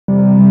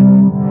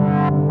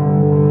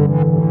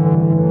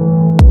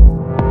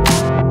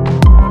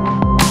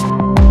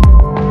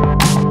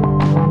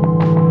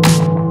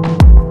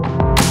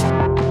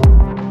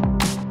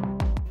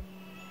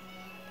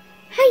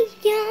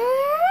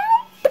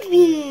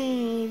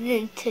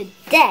then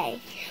today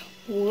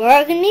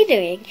we're going to be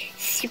doing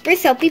super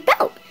soapy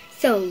boat.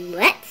 So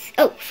let's,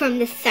 from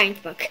the science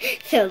book.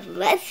 So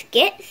let's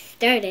get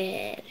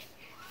started.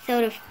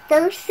 So the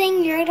first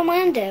thing you're going to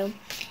want to do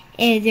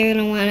is you're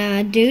going to want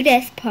to do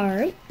this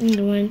part. You're going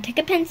to want to take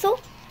a pencil,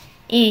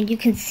 and you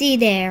can see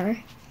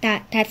there,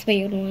 that's what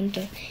you're going to want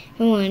to do.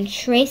 You want to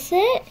trace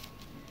it.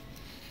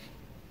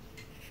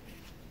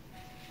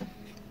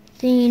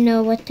 Then you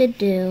know what to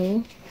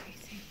do.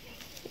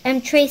 I'm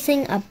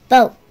tracing a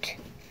boat.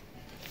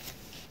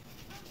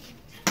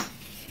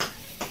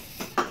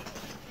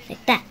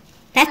 Like that.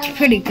 That's a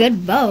pretty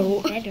good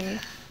boat.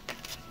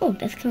 Oh,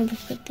 that's kind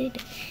of what they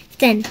did.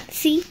 Then,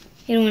 see?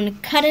 You don't want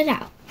to cut it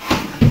out.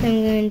 So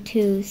I'm going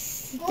to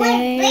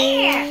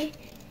stay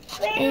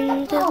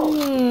in the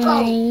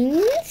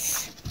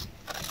lines.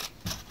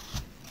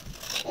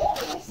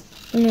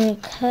 I'm going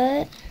to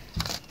cut.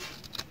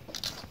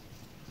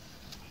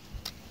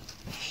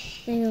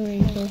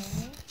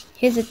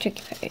 Here's the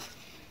tricky part.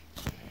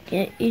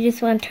 You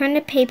just want to turn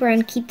the paper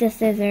and keep the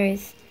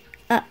scissors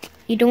up.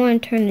 You don't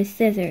want to turn the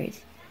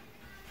scissors.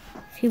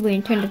 See, when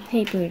you turn the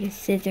paper, the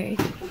scissors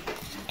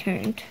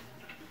turned.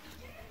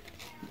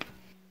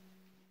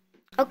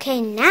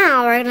 Okay,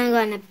 now we're going to go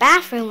in the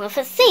bathroom with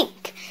a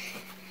sink.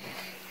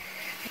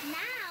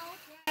 Now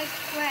we're going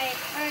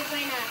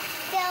to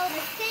fill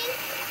the sink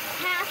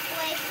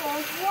halfway full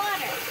of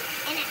water.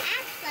 And it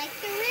acts like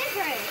the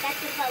river that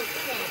the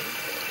boat's in.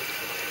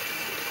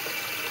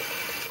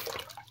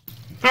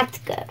 That's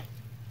good.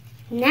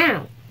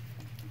 Now,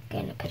 I'm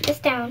going to put this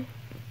down.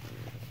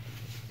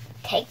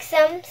 Take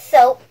some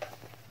soap.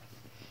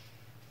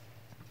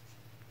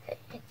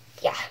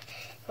 Yeah,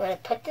 I'm going to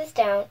put this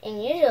down,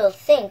 and usually it'll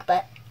sink,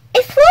 but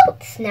it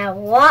floats. Now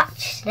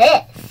watch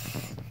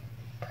this.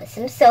 Put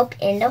some soap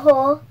in the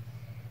hole.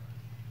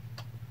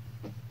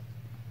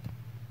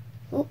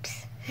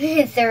 Oops,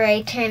 it's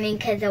already turning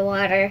because of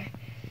water.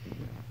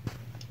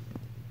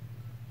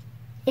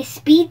 It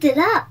speeds it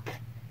up.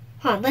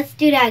 Hold on, let's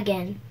do that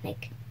again.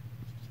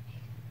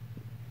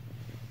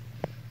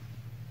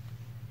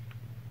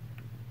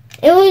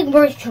 It only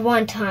works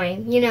one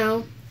time, you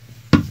know.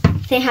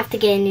 They have to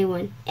get a new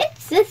one.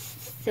 It's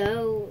just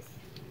so...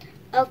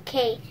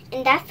 Okay,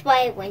 and that's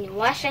why when you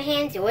wash your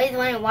hands, you always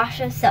want to wash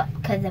with soap.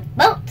 Because the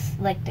boats,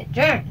 like the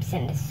germs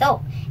in the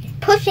soap, is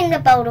pushing the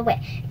boat away.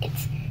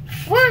 It's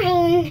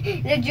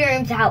flying the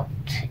germs out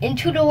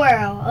into the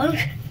world.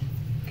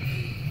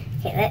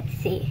 Okay, let's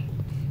see.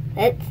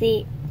 Let's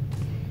see.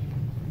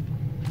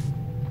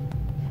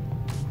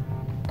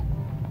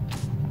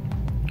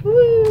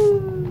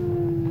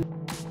 Woo!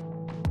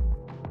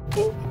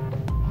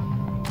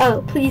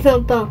 Oh, please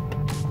don't bump.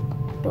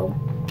 Boom.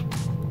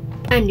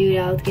 I knew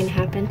that was gonna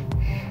happen.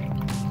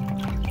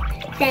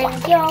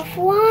 Thank you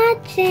for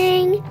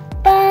watching.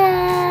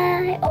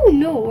 Bye. Oh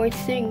no, I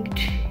synced.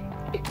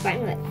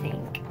 Fine, let's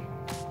sing.